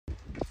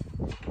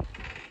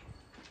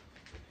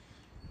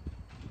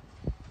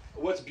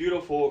what's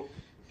beautiful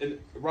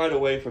right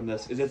away from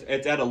this is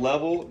it's at a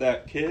level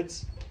that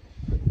kids,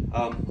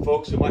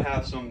 folks who might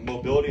have some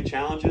mobility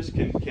challenges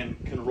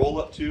can roll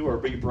up to or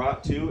be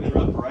brought to and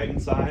look right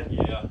inside.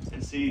 Yeah.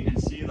 And see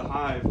the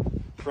hive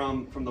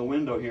from the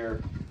window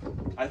here.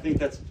 I think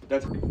that's.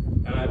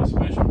 And I have a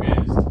special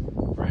guest,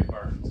 Greg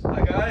Burns.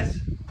 Hi guys.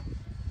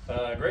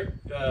 Greg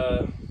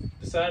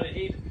decided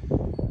he'd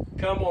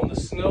come on the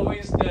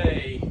snowiest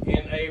day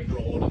in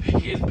April to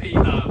pick his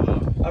beehive up.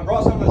 I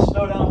brought some of the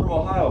snow down from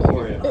Ohio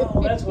for you.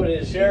 Oh, that's what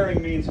it is.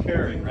 Sharing means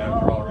caring,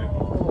 after all, Rick.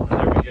 Oh,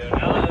 there we go.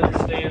 Now I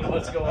understand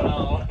what's going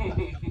on.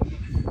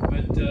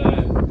 But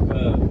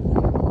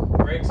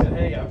Greg said,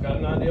 hey, I've got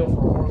an idea for a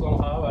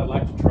horizontal hive. I'd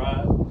like to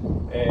try it.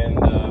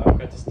 And I've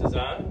got this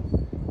design.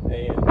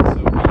 And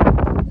so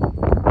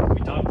we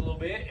talked a little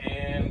bit,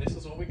 and this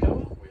is what we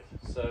come up with.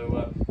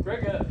 So,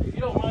 Greg, if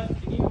you don't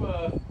mind, can you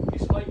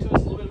explain to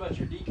us a little bit about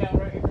your decal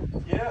right here?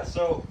 Yeah,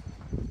 so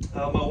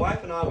my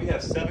wife and I, we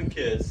have 7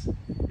 kids.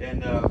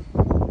 And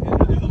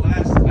in the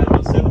last, I don't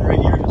know, 7 or 8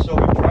 years or so,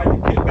 we've tried to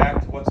get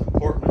back to what's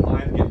important in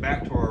life, get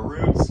back to our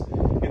roots,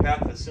 get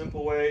back to the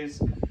simple ways,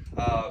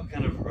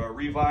 kind of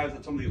revive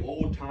some of the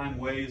old-time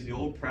ways, the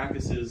old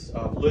practices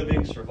of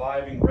living,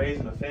 surviving,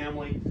 raising a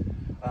family.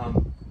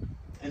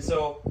 And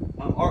so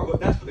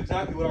that's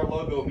exactly what our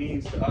logo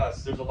means to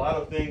us. There's a lot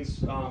of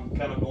things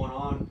kind of going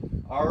on.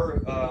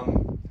 Our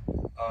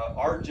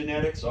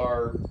genetics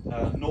are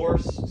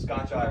Norse,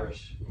 Scotch,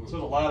 Irish. So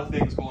there's a lot of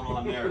things going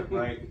on there,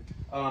 right?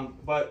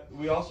 But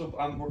we also,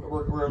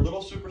 we're a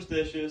little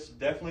superstitious,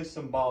 definitely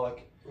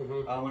symbolic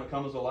when it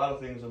comes to a lot of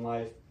things in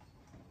life.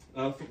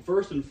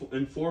 First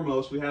and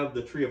foremost, we have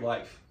the tree of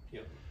life.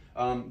 Yep.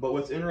 But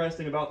what's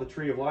interesting about the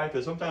tree of life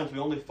is sometimes we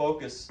only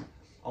focus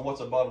on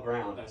what's above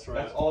ground. That's right.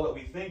 That's all that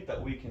we think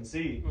that we can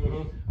see.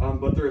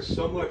 But there is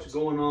so much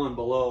going on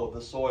below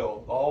the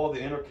soil, all the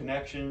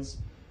interconnections,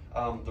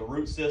 the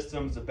root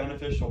systems, the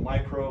beneficial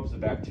microbes, the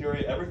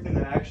bacteria, everything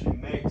that actually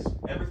makes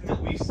everything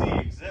that we see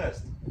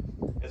exist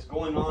is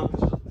going on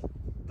because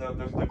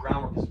the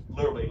groundwork is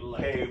literally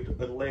laid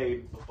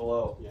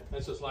below. Yeah,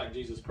 that's just like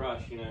Jesus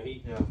Christ. You know,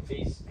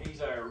 he's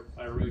our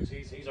roots.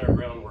 He's our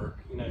groundwork.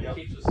 You know,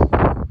 he keeps us.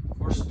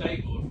 We're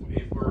stable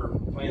if we're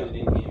planted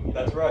in Him. You know?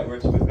 That's right.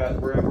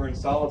 We're in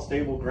solid,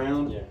 stable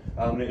ground. Yeah.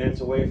 And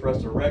it's a way for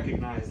us to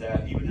recognize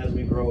that even as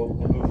we grow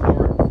and move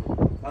forward.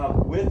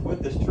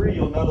 With this tree,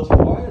 you'll notice,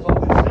 why is all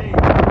these things,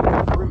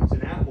 fruits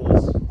and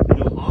apples,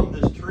 on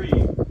this tree,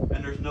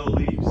 and there's no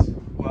leaves?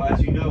 Well,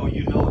 as you know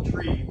a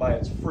tree by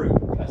its fruit.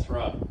 That's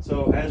right.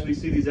 So as we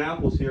see these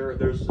apples here,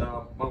 there's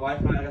my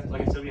wife and I,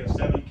 like I said, we have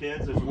 7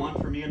 kids. There's one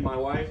for me and my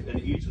wife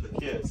and each of the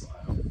kids,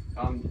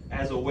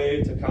 as a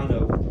way to kind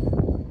of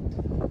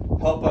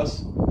help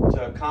us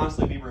to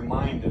constantly be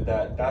reminded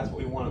that that's what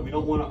we want. We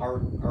don't want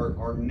our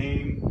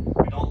name.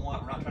 We're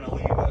not trying to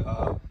leave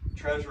a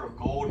treasure of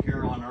gold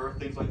here on earth,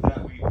 things like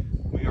that. We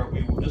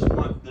just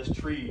want this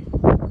tree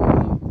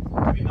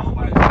to be known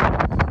by its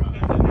fruit,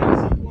 and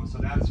that's simple. And so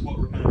that's what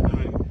we're kind of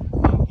doing,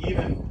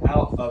 even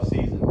out of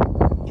season.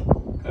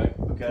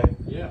 Okay.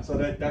 Yeah. So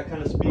that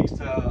kind of speaks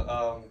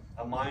to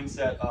a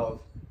mindset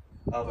of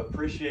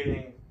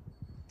appreciating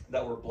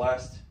that we're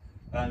blessed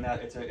and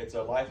that it's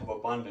a life of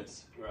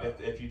abundance. Right.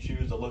 If you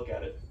choose to look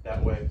at it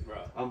that way.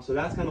 Right. So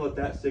that's kind of what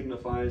that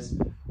signifies.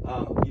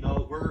 We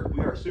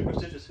are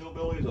superstitious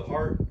hillbillies at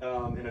heart,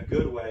 in a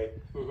good way.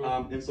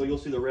 And so you'll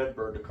see the red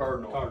bird, the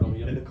cardinal.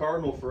 Yep. And the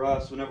cardinal for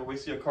us, whenever we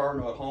see a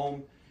cardinal at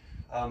home,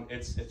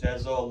 it's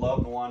as though a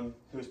loved one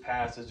who's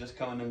passed is just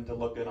coming in to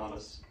look in on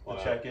us, to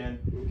check in.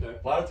 Okay.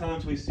 A lot of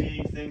times we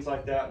see things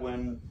like that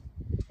when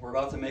we're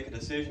about to make a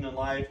decision in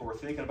life or we're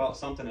thinking about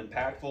something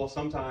impactful.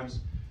 Sometimes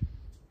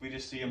we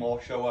just see them all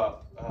show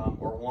up,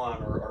 or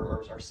one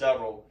or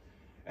several.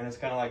 And it's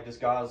kind of like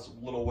just God's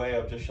little way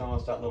of just showing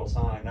us that little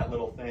sign, that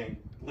little thing.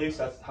 At least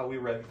that's how we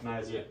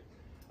recognize it.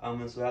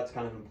 And so that's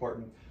kind of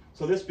important.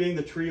 So this being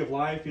the tree of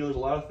life, there's a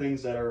lot of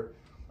things that are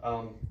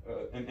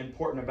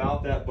important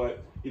about that.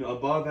 But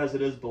above as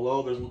it is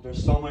below,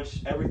 there's so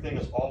much. Everything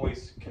is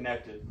always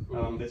connected.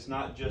 It's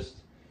not just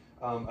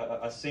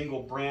a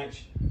single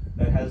branch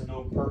that has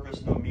no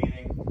purpose, no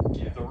meaning.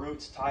 The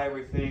roots tie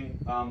everything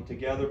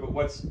together. But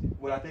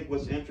what I think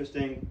what's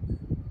interesting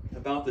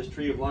about this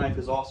tree of life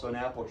is also an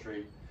apple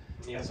tree.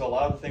 And so a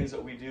lot of the things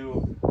that we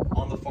do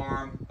on the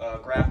farm,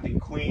 grafting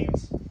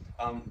queens,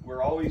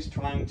 we're always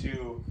trying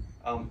to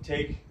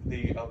take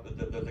the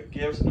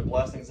gifts and the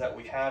blessings that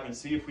we have and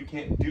see if we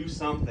can't do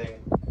something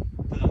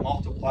to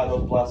multiply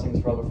those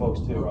blessings for other folks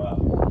too.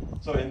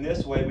 So in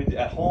this way,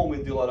 at home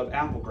we do a lot of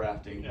apple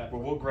grafting,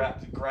 where we'll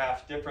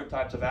graft different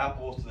types of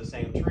apples to the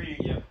same tree,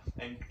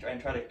 and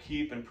try to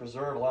keep and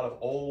preserve a lot of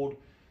old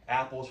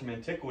apples from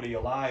antiquity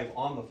alive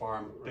on the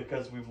farm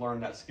because we've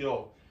learned that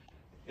skill.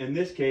 In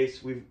this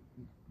case,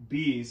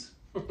 bees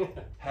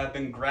have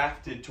been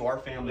grafted to our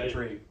family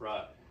tree.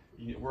 Right.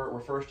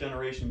 We're first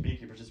generation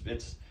beekeepers.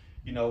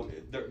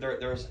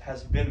 There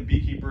has been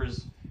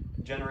beekeepers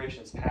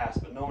generations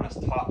past, but no one has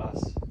taught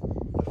us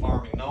the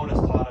farming. No one has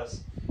taught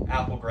us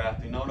apple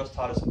grafting. No one has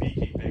taught us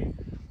beekeeping.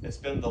 it's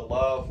been the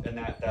love and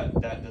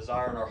that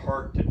desire in our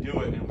heart to do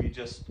it, and we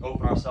just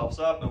open ourselves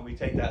up and we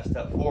take that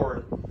step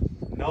forward,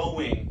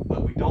 knowing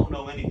that we don't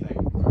know anything,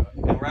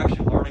 and we're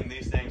actually learning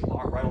these things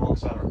right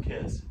alongside our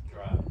kids.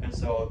 And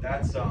so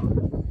that's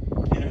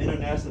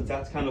in essence,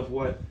 that's kind of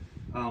what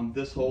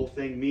this whole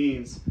thing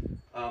means.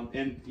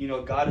 And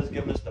God has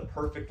given us the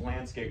perfect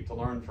landscape to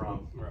learn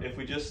from. If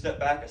we just step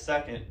back a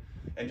second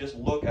and just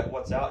look at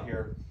what's out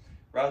here,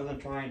 rather than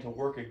trying to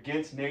work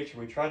against nature,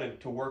 we try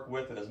to work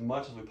with it as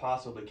much as we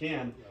possibly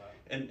can,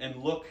 and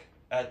look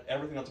at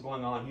everything that's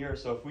going on here.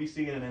 So if we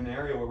see it in an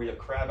area where we have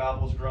crab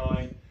apples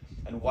growing,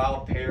 and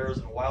wild pears,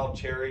 and wild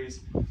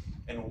cherries,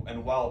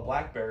 and wild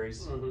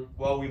blackberries,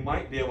 well, we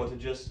might be able to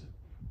just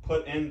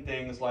put in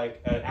things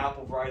like an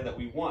apple variety that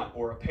we want,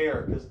 or a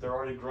pear, because they're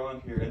already growing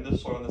here in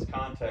this soil, in this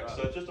context.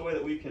 So it's just a way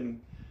that we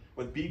can,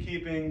 with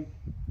beekeeping,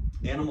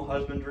 animal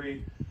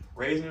husbandry,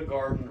 raising a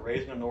garden,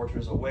 raising an orchard,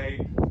 is a way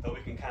that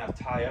we can kind of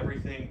tie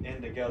everything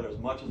in together as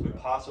much as we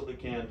possibly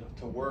can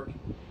to work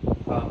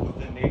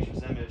within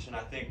nature's image. And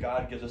I think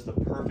God gives us the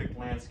perfect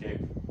landscape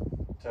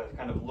to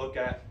kind of look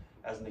at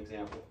as an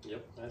example.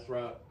 Yep, that's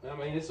right. I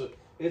mean, it's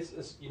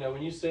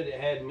when you said it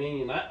had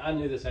meaning, I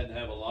knew this had to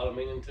have a lot of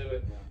meaning to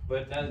it.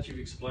 But now that you've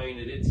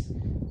explained it,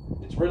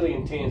 it's really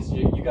intense.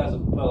 You guys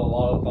have put a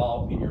lot of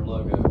thought in your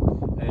logo,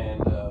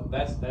 and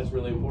that's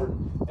really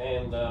important.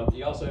 And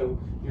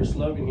your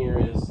slogan here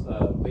is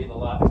 "Be the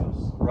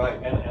Lighthouse."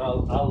 Right. And I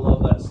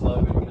love that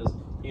slogan because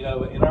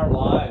in our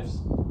lives,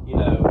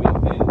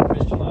 in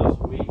Christian lives,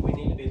 we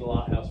need to be the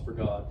lighthouse for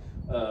God.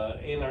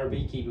 In our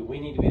beekeeping,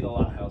 we need to be the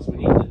lighthouse. We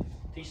need to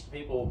teach the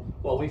people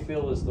what we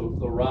feel is the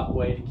right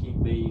way to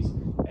keep bees.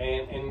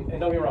 And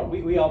don't get me wrong,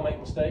 we all make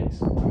mistakes,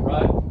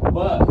 right?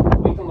 But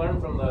we can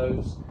learn from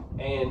those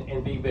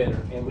and be better,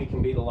 and we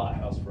can be the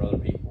lighthouse for other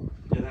people.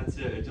 Yeah, that's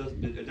it.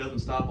 It doesn't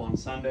stop on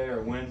Sunday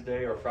or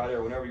Wednesday or Friday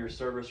or whenever your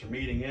service or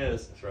meeting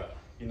is. That's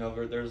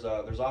right. There's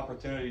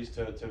opportunities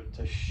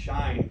to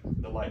shine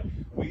the light.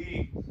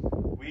 We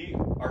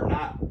are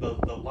not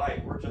the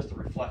light. We're just a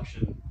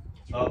reflection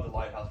of the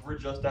lighthouse. We're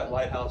just that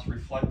lighthouse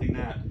reflecting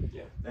that.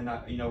 Yeah. And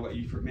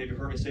you've maybe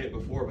heard me say it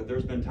before, but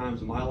there's been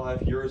times in my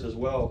life, yours as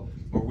well,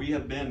 where we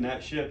have been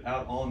that ship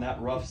out on that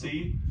rough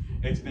sea.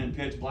 It's been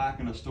pitch black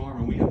in a storm,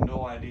 and we have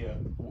no idea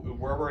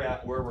where we're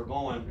at, where we're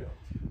going.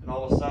 And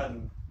all of a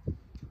sudden,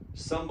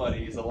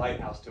 somebody is a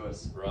lighthouse to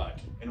us. Right.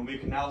 And we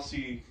can now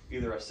see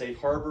either a safe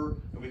harbor,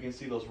 and we can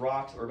see those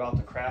rocks that we're about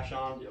to crash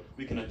on. Yep.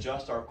 We can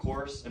adjust our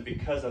course, and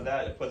because of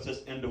that, it puts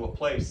us into a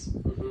place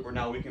where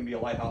now we can be a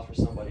lighthouse for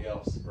somebody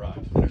else. Right.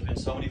 And there's been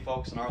so many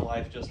folks in our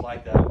life just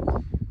like that.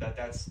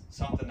 That's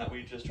something that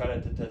we just try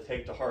to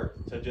take to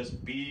heart, to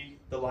just be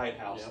the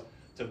lighthouse.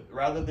 Yep.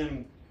 Rather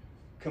than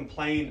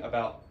complain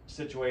about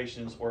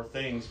situations or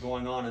things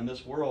going on in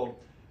this world,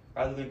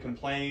 rather than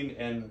complain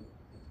and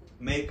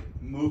make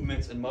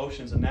movements and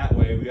motions in that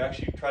way, we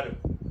actually try to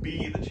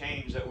be the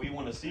change that we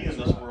want to see in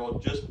this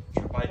world just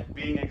by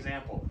being an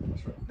example.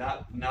 That's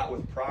right. Not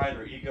with pride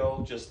or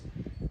ego, just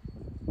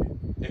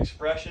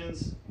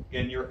expressions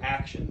and your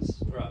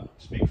actions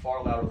speak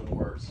far louder than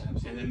words.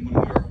 Absolutely. And then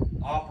when we're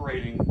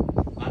operating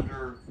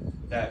under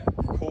that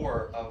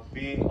core of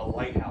being a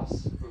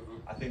lighthouse,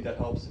 I think that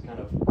helps to kind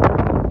of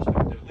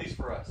perspective, at least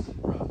for us.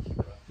 Right.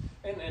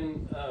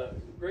 And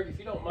Greg, if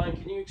you don't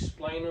mind, can you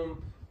explain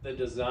the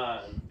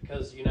design?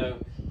 Because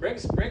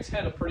Greg's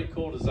had a pretty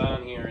cool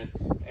design here,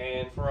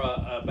 and for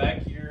a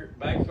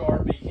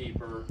backyard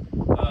beekeeper,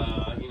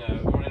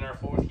 going in our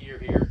 4th year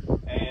here,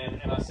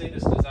 and I see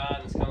this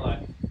design. It's kind of like,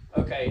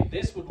 okay,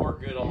 this would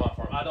work good on my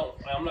farm.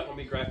 I'm not going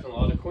to be grafting a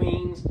lot of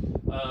queens,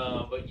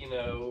 but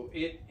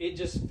it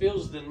just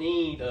feels the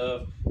need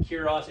of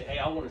curiosity. Hey,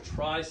 I want to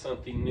try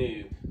something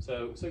new.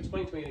 So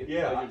explain to me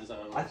your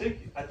design. I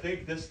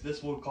think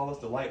this will call us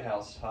the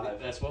lighthouse hive.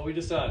 That's what we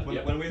decided.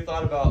 When we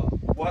thought about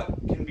what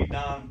can be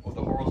done with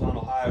the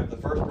horizontal hive, the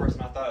first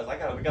person I thought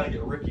is we got to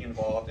get Ricky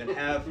involved and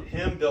have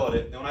him build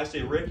it. And when I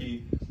say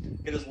Ricky,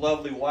 get his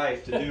lovely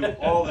wife to do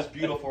all this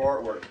beautiful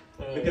artwork.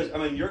 Because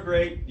you're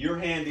great, you're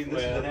handy. This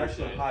is an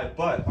excellent hive,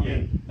 but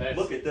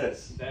look at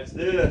this.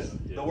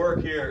 The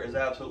work here is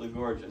absolutely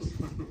gorgeous.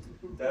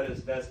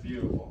 That's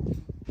beautiful.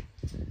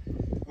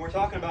 When we're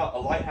talking about a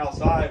lighthouse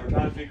hive, we're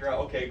trying to figure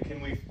out, okay,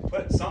 can we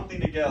put something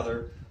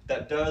together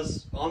that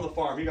does on the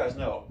farm? You guys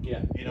know.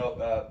 Yeah.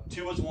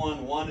 2 is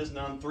 1, 1 is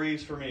none, 3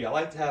 is for me. I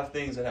like to have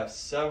things that have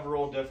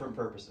several different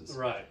purposes.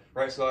 Right.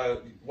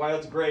 So while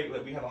it's great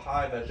that we have a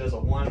hive that does a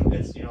 1,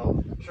 it's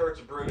sure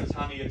it's a brood, it's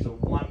honey, it's a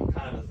 1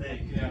 kind of a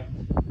thing. Yeah.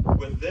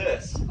 With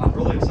this, I'm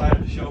really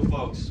excited to show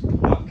folks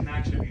what can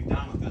actually be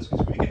done with this,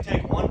 because we can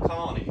take 1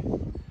 colony,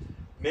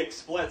 make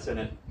splits in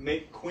it,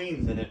 make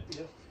queens in it.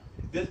 Yeah.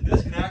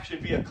 This can actually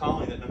be a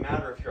colony that, no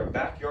matter if you're a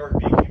backyard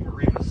beekeeper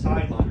or even a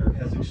sideliner,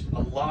 has a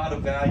lot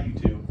of value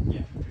to.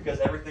 Yeah. Because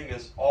everything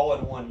is all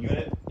in 1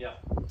 unit. Yeah.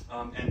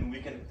 And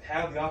we can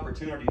have the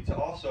opportunity to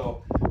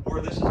also,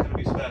 where this is going to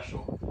be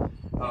special,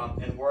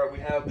 and where we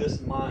have this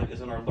in mind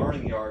is in our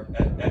learning yard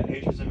at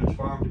Nature's Image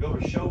Farm, to be able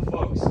to show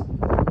folks,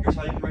 here's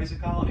how you can raise a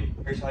colony,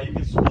 here's how you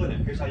can split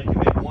it, here's how you can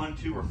make 1,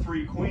 2, or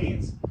 3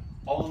 queens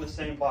all in the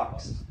same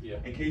box. Yeah.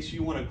 In case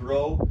you want to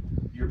grow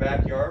your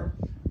backyard,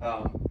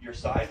 your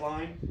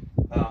sideline,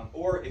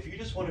 or if you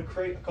just want to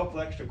create a couple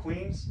extra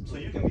queens so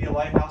you can be a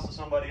lighthouse to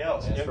somebody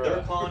else. That's if right.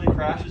 their colony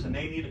crashes and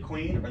they need a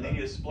queen or they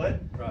need a split,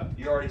 Right.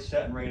 you're already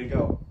set and ready to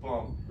go.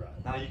 Boom. Right.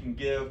 Now you can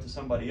give to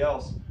somebody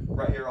else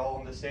right here all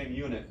in the same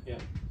unit. Yeah.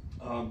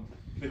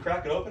 We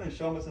crack it open and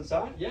show them what's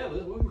inside? Yeah, we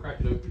can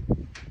crack it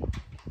open.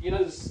 You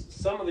know,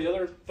 some of the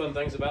other fun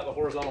things about the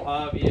horizontal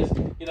hive is,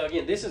 you know,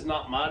 again, this is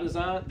not my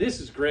design. This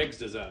is Greg's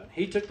design.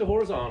 He took the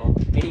horizontal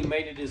and he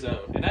made it his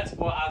own. And that's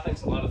what I think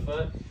is a lot of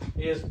fun,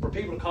 is for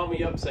people to call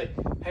me up and say,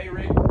 hey,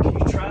 Rick, can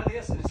you try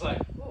this? And it's like,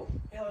 oh,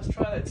 yeah, let's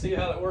try that and see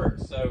how that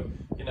works. So,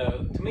 you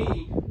know, to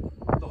me,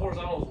 the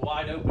horizontal is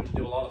wide open to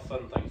do a lot of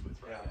fun things with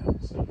right now.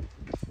 So.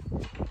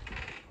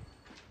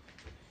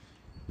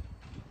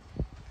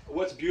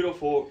 What's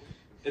beautiful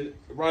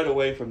right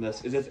away from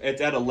this is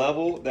it's at a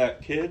level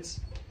that kids,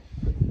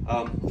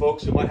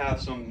 folks who might have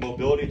some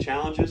mobility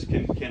challenges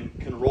can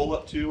roll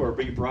up to or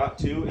be brought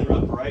to and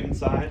look right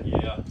inside.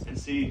 Yeah. And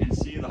see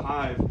the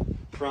hive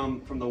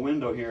from the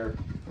window here.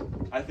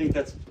 I think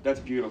that's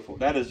beautiful.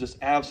 That is just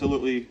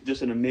absolutely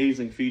just an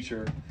amazing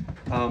feature.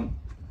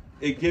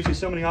 It gives you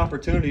so many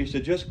opportunities to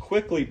just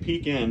quickly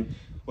peek in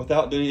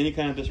without doing any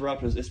kind of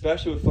disruptions,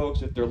 especially with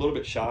folks if they're a little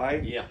bit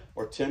shy, Yeah.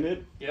 or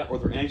timid, Yeah. or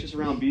they're anxious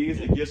around bees.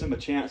 It gives them a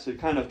chance to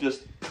kind of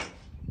just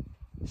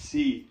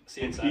see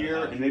and inside the hear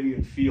hive. and maybe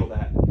even feel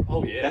that.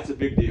 Oh yeah, That's a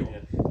big deal.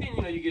 Yeah. And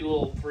you know, you get a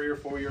little 3 or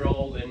 4 year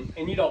old,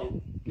 and you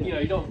don't, you know,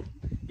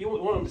 you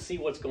want them to see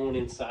what's going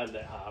inside of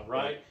that hive,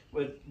 right?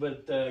 But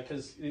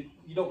because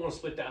you don't want to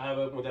split that hive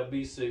open with that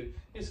bee suit.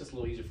 It's just a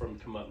little easier for them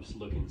to come up and just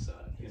look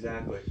inside.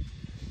 Exactly.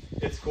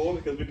 It's cool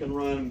because we can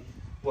run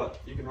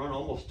you can run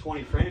almost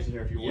 20 frames in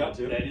here if you want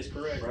to. That is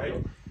correct. Right?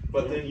 Yep.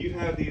 But then you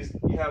have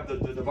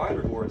the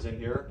divider boards in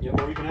here, Yep.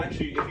 where you can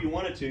actually, if you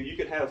wanted to, you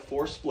could have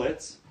 4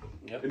 splits.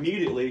 Yep.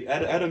 Immediately.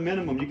 At a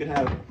minimum, you could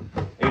have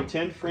a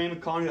 10 frame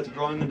colony that's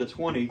growing into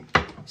 20,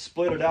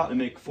 split it out and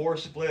make 4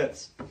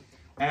 splits,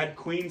 add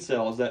queen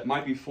cells that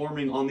might be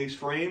forming on these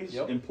frames,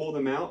 Yep. and pull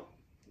them out,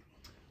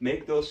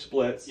 make those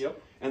splits,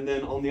 Yep. and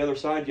then on the other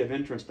side you have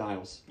entrance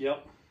dials.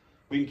 Yep.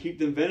 We can keep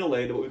them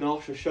ventilated, but we can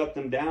also shut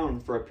them down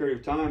for a period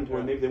of time to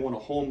where maybe they want to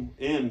home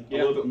in a Yep.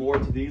 little bit more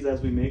to these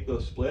as we make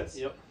those splits.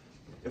 Yep.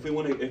 If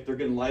they're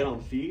getting light on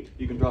feed,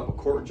 you can drop a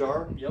quart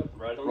jar Yep.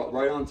 right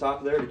on top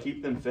of there to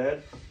keep them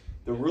fed.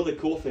 The really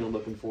cool thing I'm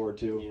looking forward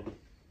to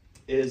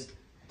is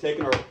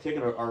taking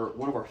our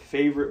one of our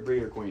favorite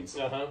breeder queens.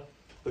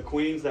 The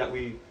queens that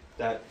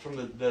from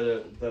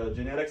the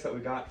genetics that we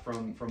got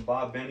from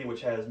Bob Benny,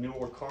 which has New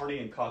York Carney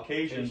and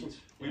Caucasian.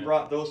 We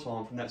brought those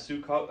home from that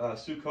Sue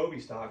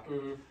Covey stock.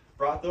 Mm-hmm.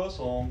 Brought those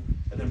home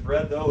and then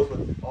bred those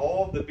with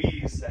all of the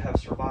bees that have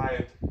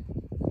survived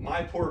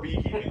my poor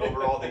beekeeping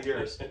over all the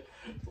years.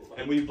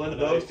 And we blended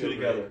those two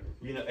together.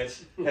 You know,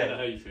 it's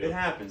it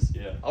happens.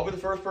 Yeah. I'll be the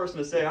first person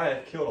to say I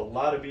have killed a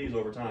lot of bees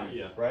over time.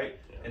 Yeah. Right.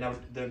 Yeah. And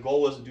the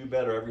goal is to do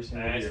better every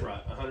single year. That's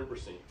right,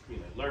 100%. You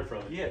know, learn from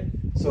it. Yeah.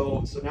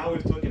 So now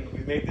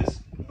we've made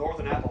this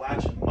Northern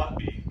Appalachian mutt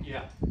bee.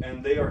 Yeah.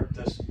 And they're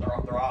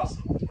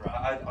awesome.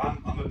 Right.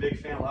 I'm a big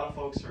fan. A lot of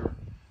folks are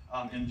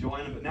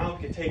enjoying them, but now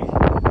we can take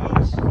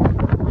those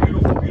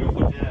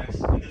beautiful genetics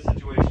in this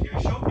situation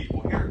and show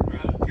people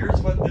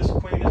here's what this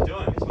queen is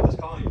doing. Here's what this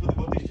colony,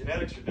 what these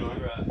genetics are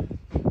doing.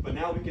 Right. But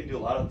now we can do a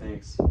lot of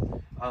things.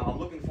 I'm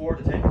looking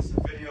forward to taking some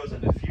videos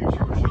in the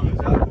future and showing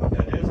exactly what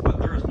that is. But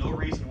there is no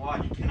reason why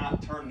you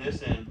cannot turn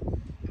this in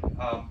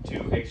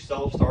to a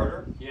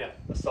self-starter,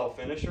 a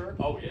self-finisher,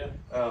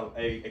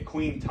 a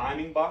queen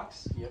timing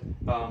box,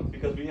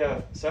 because we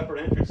have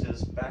separate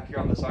entrances back here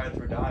on the side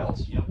through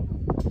dials.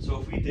 So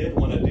if we did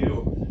want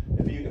to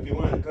if you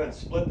want to go ahead and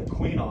split the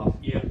queen off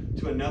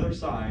to another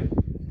side,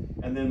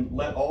 and then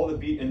let all the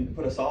bees and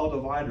put a solid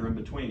divider in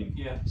between.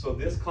 So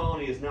this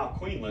colony is now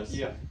queenless.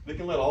 We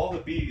can let all the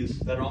bees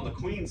that are on the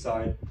queen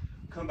side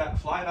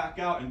fly back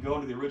out and go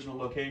into the original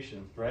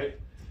location. Right?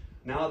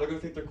 Now they're going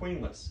to think they're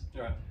queenless.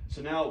 Right.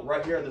 So now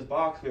right here in this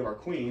box we have our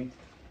queen.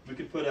 We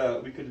could put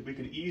we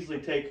could easily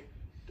take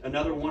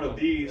another one of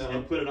these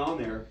and put it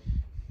on there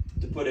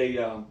to put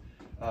a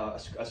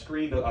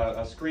screen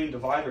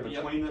divider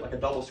between it, like a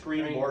double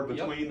screen board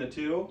between the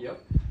two.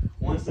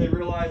 Once they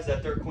realize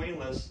that they're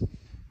queenless,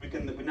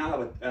 we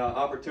now have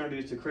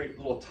opportunities to create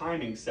little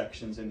timing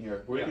sections in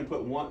here where you can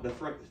put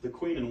the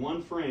queen in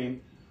one frame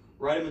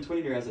right in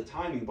between here as a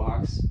timing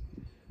box.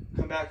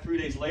 Come back 3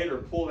 days later,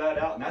 pull that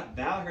out, and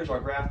now here's our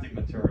grafting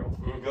material.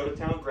 We go to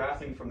town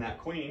grafting from that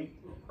queen,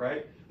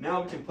 right?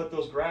 Now we can put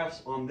those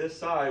grafts on this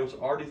side, which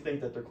already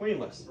think that they're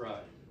queenless.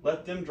 Right.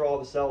 Let them draw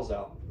the cells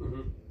out.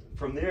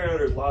 From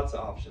there's lots of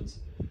options.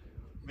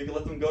 We can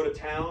let them go to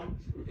town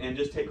and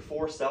just take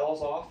 4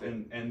 cells off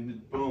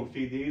and boom,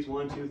 feed these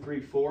 1, 2, 3,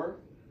 4.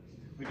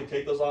 We can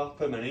take those off,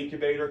 put them in an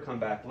incubator, come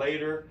back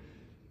later.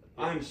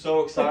 I'm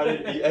so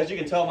excited. As you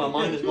can tell, my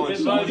mind is going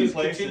so many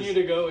places. Continue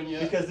to go,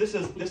 because this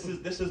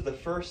is the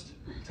first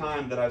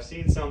time that I've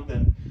seen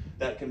something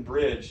that can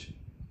bridge.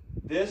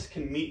 This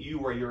can meet you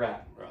where you're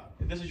at. Right.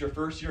 if this is your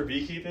first year of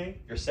beekeeping,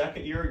 your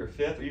second year, your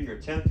fifth, or even your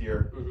 10th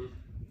year,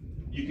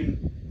 you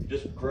can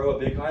just grow a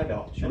big hive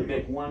out and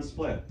make one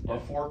split or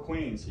 4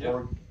 queens,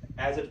 or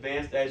as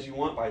advanced as you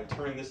want by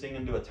turning this thing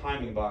into a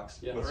timing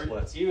box with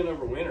splits. Even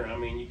over winter, I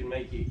mean, you can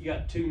make you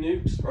got 2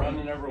 nukes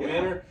running over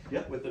winter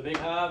with the big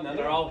hive. Now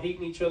they're all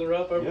heating each other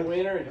up over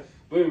winter, and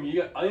boom,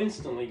 you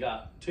instantly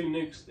got 2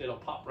 nukes that'll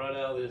pop right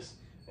out of this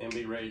and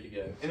be ready to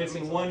go. And it's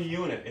in one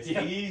unit. It's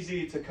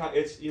easy to cut.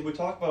 We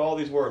talk about all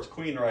these words: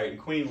 queen right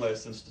and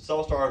queenless, and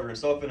cell starter and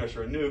cell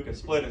finisher, and nuke and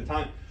split and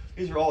time.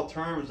 These are all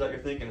terms that you're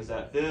thinking, is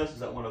that this? Is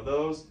that one of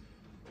those?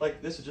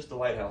 Like, this is just the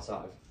lighthouse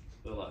hive.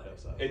 The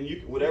lighthouse hive.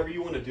 And whatever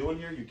you want to do in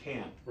here, you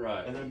can.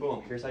 Right. And then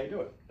boom, here's how you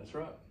do it. That's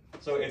right.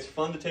 So it's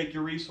fun to take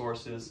your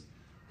resources,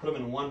 put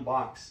them in one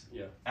box,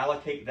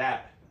 allocate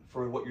that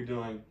for what you're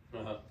doing,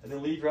 and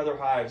then leave your other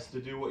hives to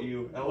do what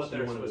you want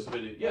to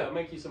do. Yeah,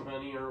 make you some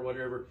honey or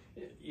whatever,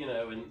 you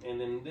know, and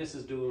then this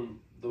is doing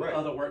the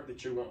other work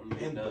that you're wanting to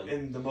get done.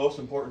 And the most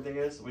important thing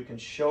is we can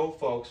show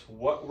folks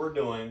what we're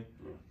doing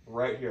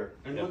right here.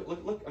 And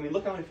look, I mean,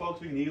 look how many folks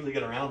we can easily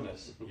get around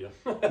this.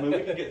 I mean,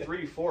 we can get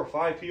 3, 4,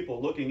 5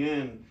 people looking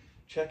in,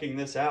 checking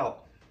this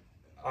out.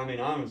 I mean,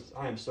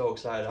 I am so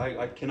excited.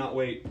 I cannot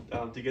wait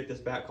to get this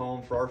back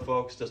home for our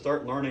folks to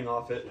start learning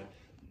off it.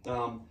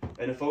 And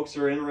if folks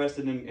are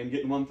interested in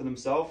getting one for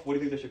themselves, what do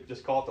you think they should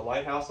just call it the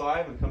Lighthouse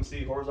Hive and come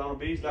see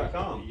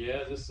horizontalbees.com?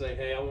 Yeah, just say,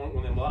 hey, I want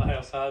one of them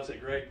Lighthouse hives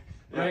that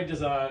Greg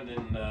designed,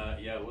 and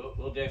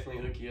we'll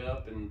definitely hook you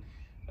up. And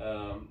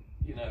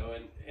you know,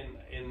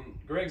 and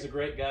Greg's a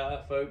great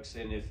guy, folks.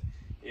 And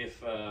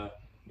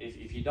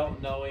if you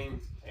don't know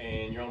him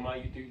and you're on my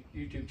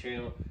YouTube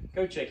channel,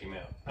 go check him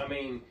out. I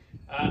mean,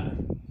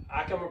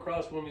 I come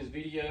across one of his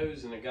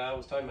videos, and a guy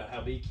was talking about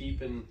how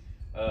beekeeping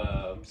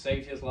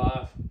saved his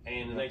life,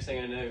 and the next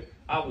thing I know,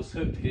 I was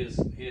hooked to his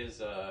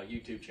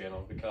YouTube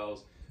channel,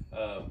 because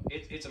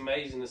it's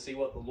amazing to see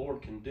what the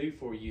Lord can do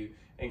for you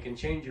and can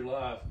change your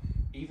life,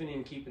 even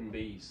in keeping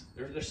bees.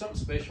 There's something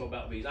special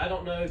about bees. I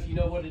don't know if you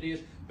know what it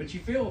is, but you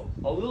feel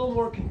a little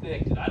more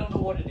connected. I don't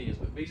know what it is,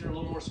 but bees are a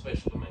little more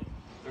special to me.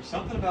 There's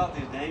something about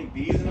these dang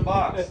bees in a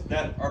box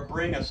that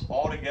bring us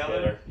all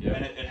together,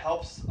 and it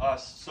helps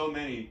us, so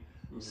many,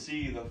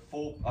 see the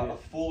a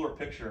fuller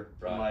picture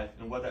in life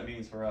and what that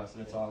means for us,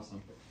 and it's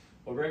awesome.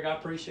 Well, Greg, I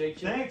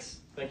appreciate you. Thanks.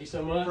 Thank you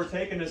so much for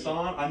taking this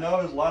on. I know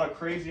there's a lot of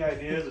crazy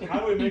ideas and how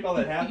do we make all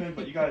that happen,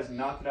 but you guys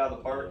knocked it out of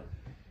the park.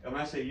 And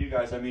when I say you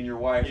guys, I mean your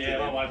wife. Yeah,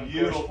 my wife.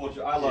 Beautiful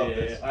job. I love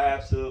this. I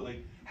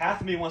absolutely.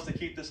 Half of me wants to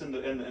keep this in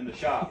the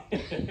shop.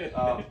 The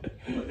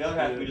other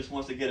half of me just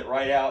wants to get it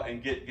right out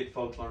and get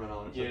folks learning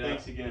on it. So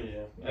thanks again.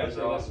 Yeah. You guys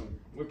are awesome.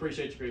 We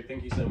appreciate you, Greg.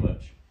 Thank you so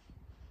much.